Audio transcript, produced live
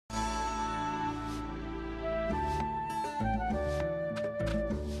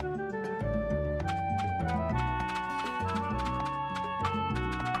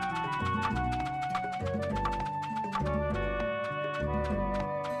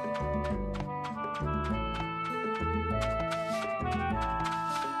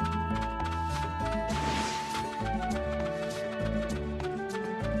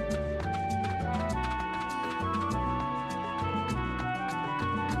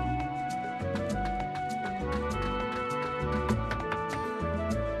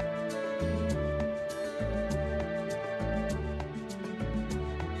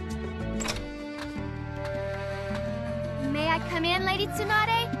come in, Lady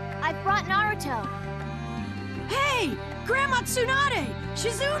Tsunade? I've brought Naruto. Hey! Grandma Tsunade!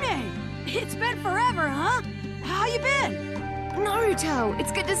 Shizune! It's been forever, huh? How you been? Naruto,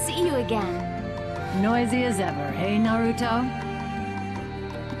 it's good to see you again. Noisy as ever, hey Naruto?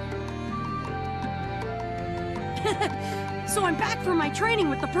 So I'm back from my training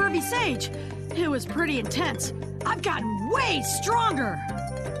with the Pervy Sage. It was pretty intense. I've gotten way stronger.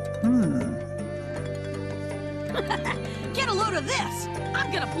 Get a load of this!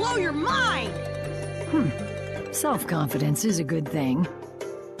 I'm gonna blow your mind! Self-confidence is a good thing.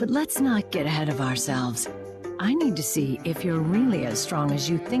 But let's not get ahead of ourselves. I need to see if you're really as strong as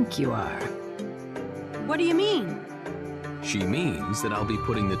you think you are. What do you mean? She means that I'll be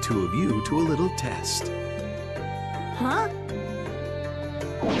putting the two of you to a little test. Huh?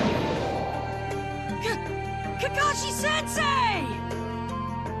 Kakashi-sensei!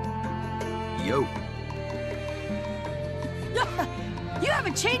 Yo. You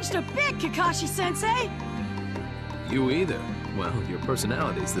haven't changed a bit, Kakashi-sensei! You either. Well, your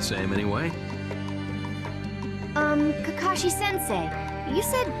personality's the same anyway. Kakashi-sensei, you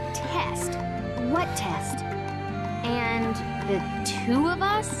said test. What test? And the two of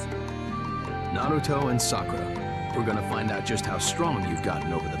us? Naruto and Sakura. We're gonna find out just how strong you've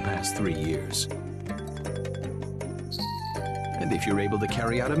gotten over the past 3 years. And if you're able to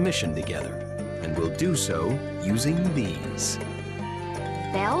carry out a mission together. And we'll do so using these.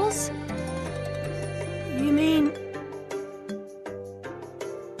 Bells? You mean...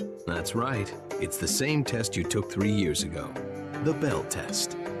 That's right. It's the same test you took 3 years ago. The bell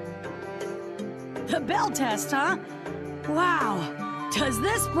test. the bell test, huh? Wow. Does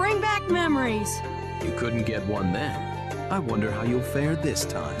this bring back memories? You couldn't get one then. I wonder how you'll fare this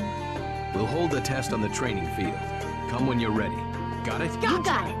time. We'll hold the test on the training field. Come when you're ready. Got it? You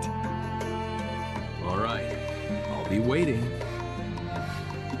got it. All right. I'll be waiting.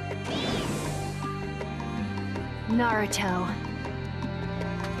 Naruto.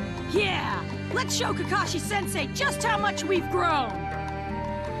 Yeah! Let's show Kakashi-sensei just how much we've grown!